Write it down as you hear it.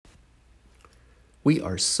We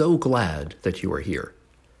are so glad that you are here,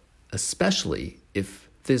 especially if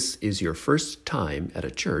this is your first time at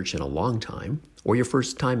a church in a long time or your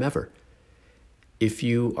first time ever. If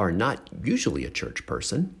you are not usually a church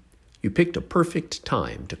person, you picked a perfect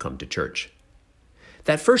time to come to church.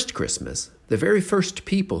 That first Christmas, the very first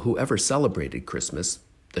people who ever celebrated Christmas,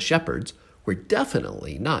 the shepherds, were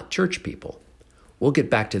definitely not church people. We'll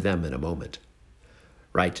get back to them in a moment.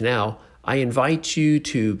 Right now, I invite you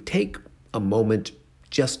to take a moment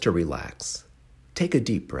just to relax. Take a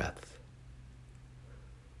deep breath.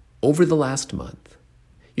 Over the last month,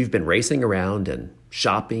 you've been racing around and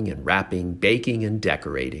shopping and wrapping, baking and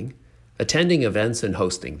decorating, attending events and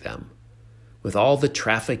hosting them. With all the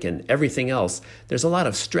traffic and everything else, there's a lot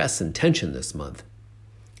of stress and tension this month.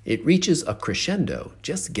 It reaches a crescendo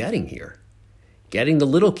just getting here. Getting the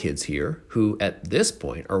little kids here, who at this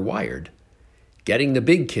point are wired. Getting the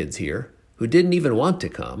big kids here, who didn't even want to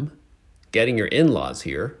come. Getting your in-laws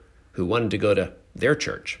here, who wanted to go to their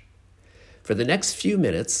church. For the next few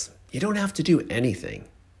minutes, you don't have to do anything,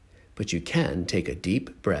 but you can take a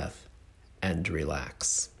deep breath and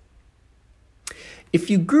relax. If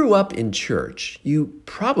you grew up in church, you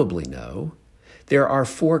probably know there are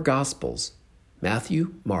 4 Gospels: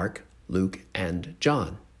 Matthew, Mark, Luke, and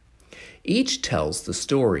John. Each tells the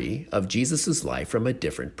story of Jesus' life from a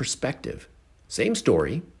different perspective. Same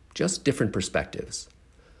story, just different perspectives.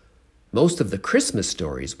 Most of the Christmas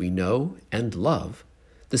stories we know and love,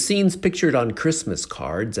 the scenes pictured on Christmas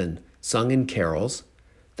cards and sung in carols,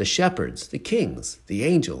 the shepherds, the kings, the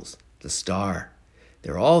angels, the star,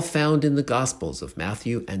 they're all found in the Gospels of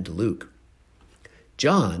Matthew and Luke.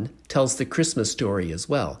 John tells the Christmas story as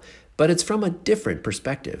well, but it's from a different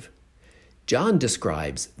perspective. John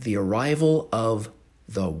describes the arrival of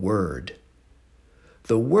the Word.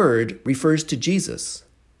 The Word refers to Jesus,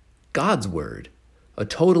 God's Word, a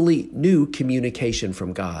totally new communication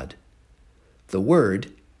from God. The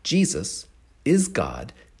Word, Jesus, is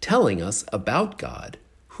God telling us about God,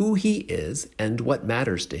 who He is, and what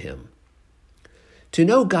matters to Him. To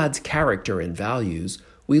know God's character and values,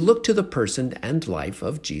 we look to the person and life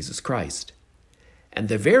of Jesus Christ. And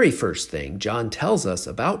the very first thing John tells us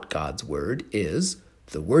about God's Word is,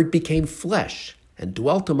 the Word became flesh and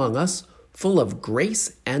dwelt among us, full of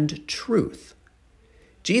grace and truth.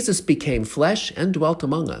 Jesus became flesh and dwelt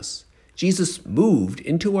among us. Jesus moved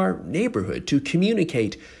into our neighborhood to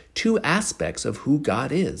communicate 2 aspects of who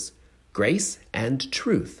God is, grace and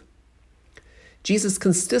truth. Jesus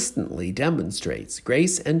consistently demonstrates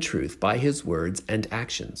grace and truth by His words and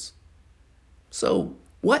actions. So,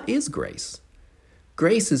 what is grace?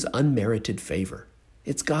 Grace is unmerited favor.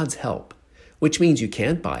 It's God's help, which means you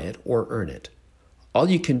can't buy it or earn it. All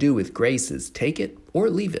you can do with grace is take it or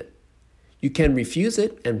leave it. You can refuse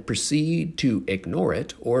it and proceed to ignore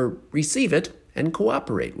it, or receive it and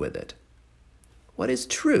cooperate with it. What is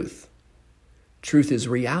truth? Truth is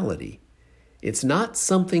reality. It's not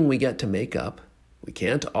something we get to make up. We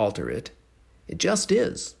can't alter it. It just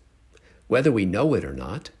is. Whether we know it or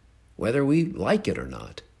not, whether we like it or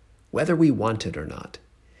not, whether we want it or not.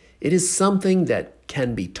 It is something that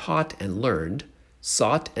can be taught and learned,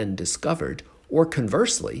 sought and discovered, or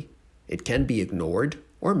conversely, it can be ignored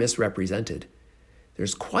or misrepresented.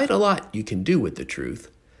 There's quite a lot you can do with the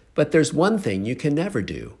truth, but there's one thing you can never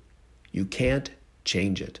do. You can't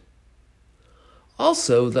change it.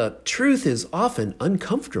 Also, the truth is often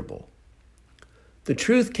uncomfortable. The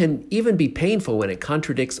truth can even be painful when it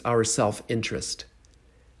contradicts our self-interest.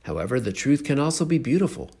 However, the truth can also be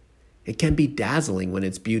beautiful. It can be dazzling when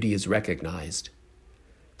its beauty is recognized.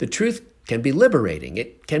 The truth can be liberating.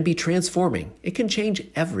 It can be transforming. It can change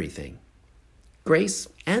everything. Grace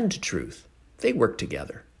and truth, they work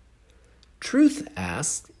together. Truth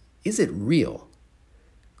asks, is it real?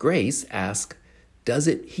 Grace asks, does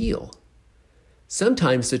it heal?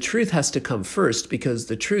 Sometimes the truth has to come first because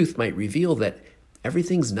the truth might reveal that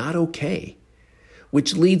everything's not okay,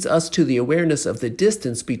 which leads us to the awareness of the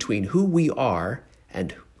distance between who we are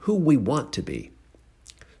and who we want to be.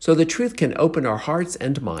 So the truth can open our hearts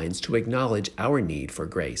and minds to acknowledge our need for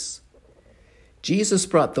grace. Jesus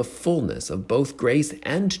brought the fullness of both grace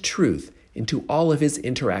and truth into all of His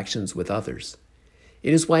interactions with others.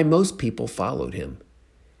 It is why most people followed Him.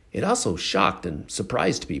 It also shocked and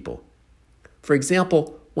surprised people. For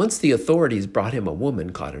example, once the authorities brought Him a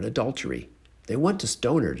woman caught in adultery. They want to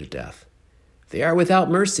stone her to death. They are without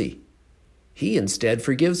mercy. He instead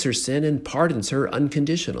forgives her sin and pardons her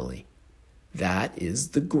unconditionally. That is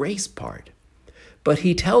the grace part. But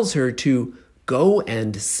He tells her to go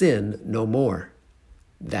and sin no more.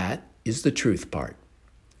 That is the truth part.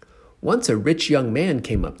 Once a rich young man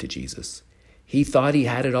came up to Jesus. He thought he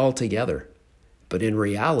had it all together. but in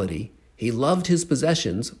reality, he loved his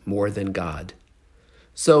possessions more than God.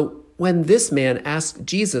 So when this man asked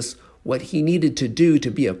Jesus what he needed to do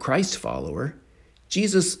to be a Christ follower,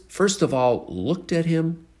 Jesus first of all looked at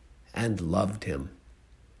him and loved him.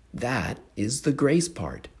 That is the grace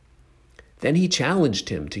part. Then he challenged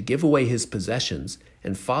him to give away his possessions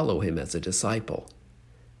and follow him as a disciple.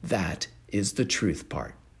 That is the truth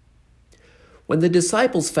part. When the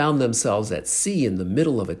disciples found themselves at sea in the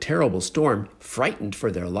middle of a terrible storm, frightened for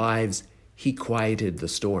their lives, he quieted the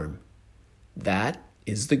storm. That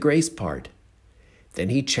is the grace part. Then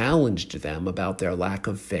he challenged them about their lack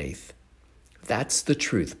of faith. That's the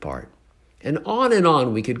truth part. And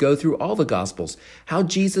on we could go through all the Gospels, how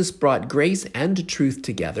Jesus brought grace and truth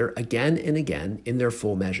together again and again in their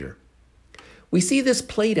full measure. We see this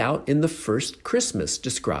played out in the first Christmas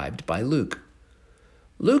described by Luke.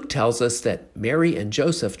 Luke tells us that Mary and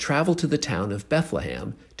Joseph traveled to the town of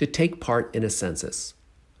Bethlehem to take part in a census.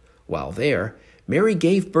 While there, Mary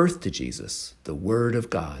gave birth to Jesus, the Word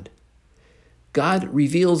of God. God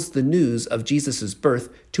reveals the news of Jesus' birth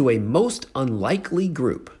to a most unlikely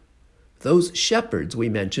group, those shepherds we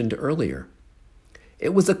mentioned earlier.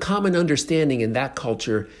 It was a common understanding in that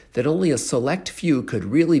culture that only a select few could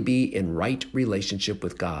really be in right relationship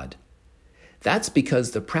with God. That's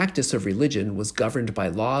because the practice of religion was governed by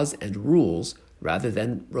laws and rules rather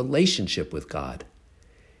than relationship with God.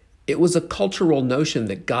 It was a cultural notion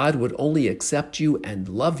that God would only accept you and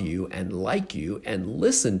love you and like you and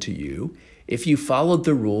listen to you if you followed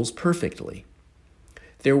the rules perfectly.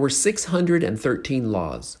 There were 613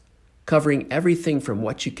 laws, covering everything from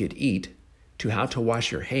what you could eat to how to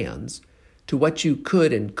wash your hands to what you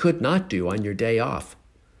could and could not do on your day off.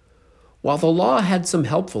 While the law had some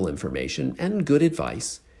helpful information and good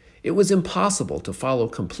advice, it was impossible to follow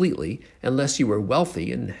completely unless you were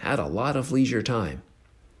wealthy and had a lot of leisure time.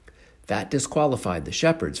 That disqualified the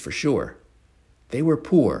shepherds for sure. They were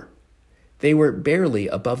poor. They were barely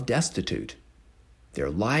above destitute.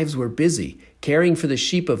 Their lives were busy. Caring for the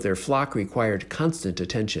sheep of their flock required constant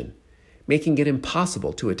attention, making it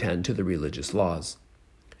impossible to attend to the religious laws.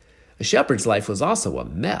 A shepherd's life was also a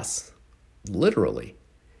mess, literally.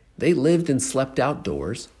 They lived and slept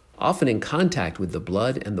outdoors, often in contact with the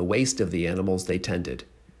blood and the waste of the animals they tended.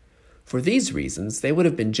 For these reasons, they would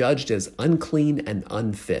have been judged as unclean and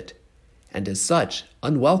unfit, and as such,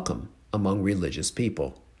 unwelcome among religious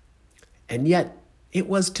people. And yet, it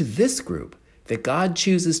was to this group that God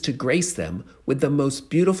chooses to grace them with the most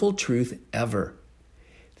beautiful truth ever.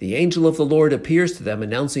 The angel of the Lord appears to them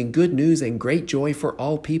announcing good news and great joy for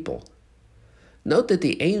all people. Note that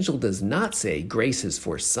the angel does not say grace is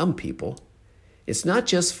for some people. It's not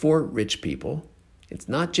just for rich people. It's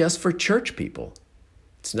not just for church people.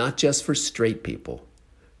 It's not just for straight people.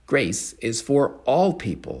 Grace is for all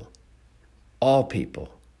people. All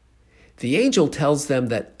people. The angel tells them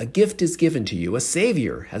that a gift is given to you, a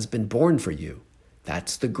Savior has been born for you.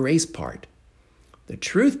 That's the grace part. The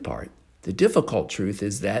truth part, the difficult truth,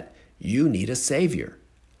 is that you need a Savior.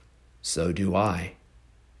 So do I.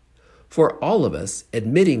 For all of us,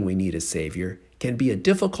 admitting we need a Savior can be a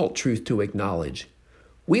difficult truth to acknowledge.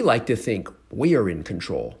 We like to think we are in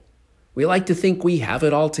control. We like to think we have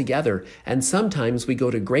it all together, and sometimes we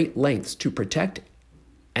go to great lengths to protect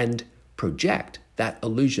and project that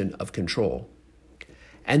illusion of control.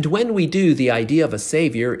 And when we do, the idea of a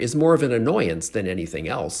Savior is more of an annoyance than anything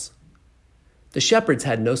else. The shepherds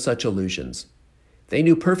had no such illusions. They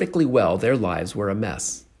knew perfectly well their lives were a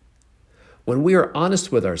mess. When we are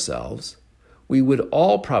honest with ourselves, we would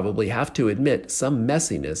all probably have to admit some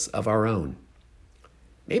messiness of our own.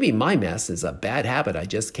 Maybe my mess is a bad habit I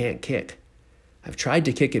just can't kick. I've tried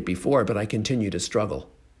to kick it before, but I continue to struggle.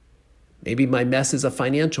 Maybe my mess is a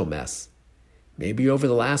financial mess. Maybe over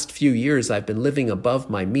the last few years I've been living above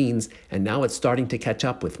my means and now it's starting to catch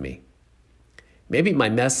up with me. Maybe my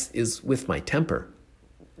mess is with my temper.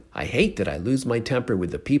 I hate that I lose my temper with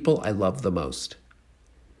the people I love the most.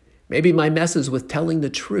 Maybe my mess is with telling the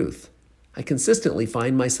truth. I consistently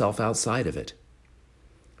find myself outside of it.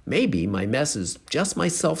 Maybe my mess is just my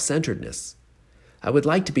self-centeredness. I would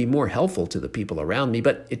like to be more helpful to the people around me,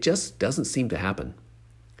 but it just doesn't seem to happen.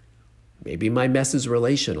 Maybe my mess is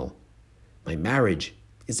relational. My marriage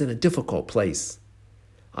is in a difficult place.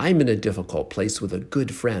 I'm in a difficult place with a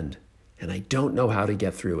good friend, and I don't know how to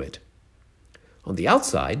get through it. On the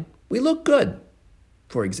outside, we look good.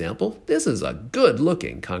 For example, this is a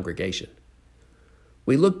good-looking congregation.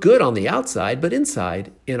 We look good on the outside, but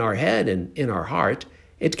inside, in our head and in our heart,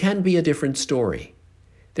 it can be a different story.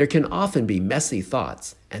 There can often be messy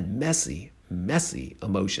thoughts and messy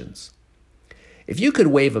emotions. If you could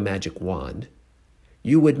wave a magic wand,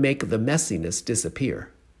 you would make the messiness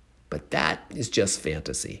disappear. But that is just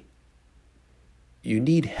fantasy. You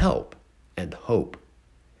need help and hope.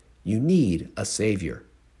 You need a Savior.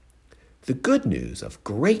 The good news of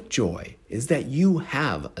great joy is that you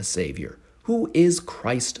have a Savior, who is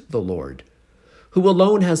Christ the Lord, who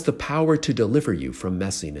alone has the power to deliver you from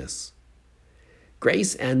messiness.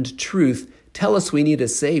 Grace and truth tell us we need a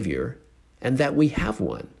Savior and that we have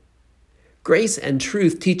one. Grace and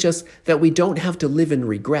truth teach us that we don't have to live in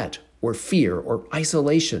regret or fear or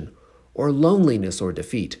isolation or loneliness or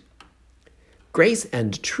defeat. Grace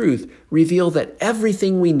and truth reveal that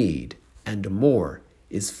everything we need and more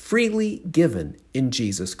is freely given in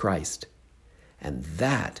Jesus Christ. And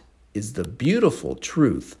that is the beautiful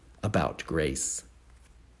truth about grace.